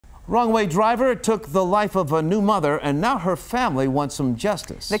Wrong-way driver took the life of a new mother, and now her family wants some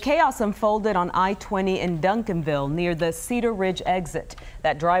justice. The chaos unfolded on I-20 in Duncanville near the Cedar Ridge exit.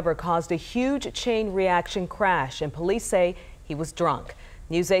 That driver caused a huge chain reaction crash, and police say he was drunk.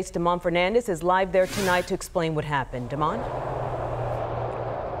 News 8's Damon Fernandez is live there tonight to explain what happened. Damon?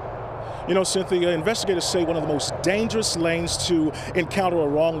 You know, Cynthia, investigators say one of the most dangerous lanes to encounter a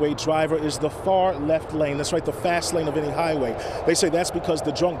wrong-way driver is the far left lane. That's right, the fast lane of any highway. They say that's because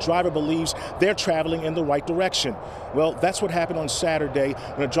the drunk driver believes they're traveling in the right direction. Well, that's what happened on Saturday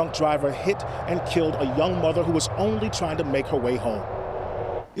when a drunk driver hit and killed a young mother who was only trying to make her way home.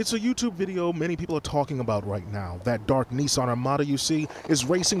 It's a YouTube video many people are talking about right now. That dark Nissan Armada you see is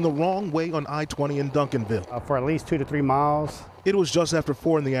racing the wrong way on I-20 in Duncanville. For at least 2 to 3 miles. It was just after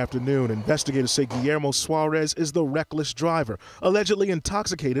 4 in the afternoon. Investigators say Guillermo Suarez is the reckless driver, allegedly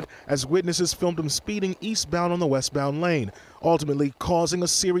intoxicated as witnesses filmed him speeding eastbound on the westbound lane, ultimately causing a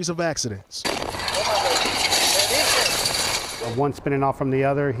series of accidents. One spinning off from the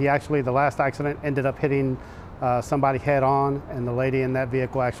other. The last accident ended up hitting somebody head on, and the lady in that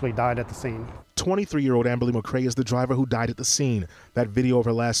vehicle actually died at the scene. 23-year-old Amberly McCray is the driver who died at the scene. That video of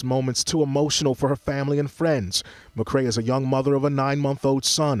her last moments too emotional for her family and friends. McCray is a young mother of a 9-month-old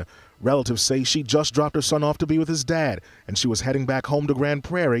son. Relatives say she just dropped her son off to be with his dad, and she was heading back home to Grand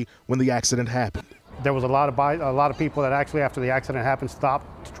Prairie when the accident happened. There was a lot of people that actually, after the accident happened,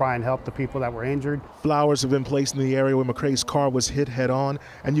 stopped to try and help the people that were injured. Flowers have been placed in the area where McCray's car was hit head-on,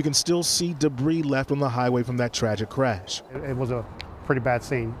 and you can still see debris left on the highway from that tragic crash. It was a pretty bad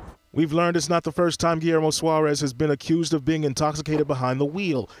scene. We've learned it's not the first time Guillermo Suarez has been accused of being intoxicated behind the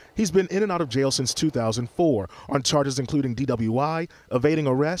wheel. He's been in and out of jail since 2004 on charges including DWI, evading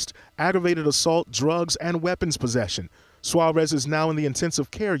arrest, aggravated assault, drugs, and weapons possession. Suarez is now in the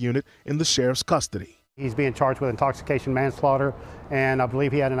intensive care unit in the sheriff's custody. He's being charged with intoxication manslaughter, and I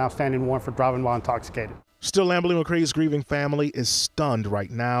believe he had an outstanding warrant for driving while intoxicated. Still, Amberly McCray's grieving family is stunned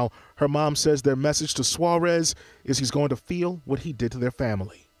right now. Her mom says their message to Suarez is he's going to feel what he did to their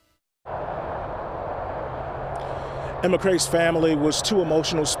family. And McCray's family was too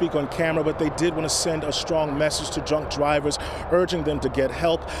emotional to speak on camera, but they did want to send a strong message to drunk drivers, urging them to get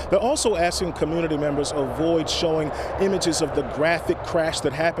help. They're also asking community members avoid showing images of the graphic crash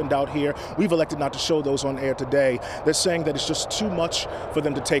that happened out here. We've elected not to show those on air today. They're saying that it's just too much for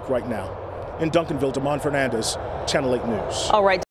them to take right now. In Duncanville, Damon Fernandez, Channel 8 News. All right.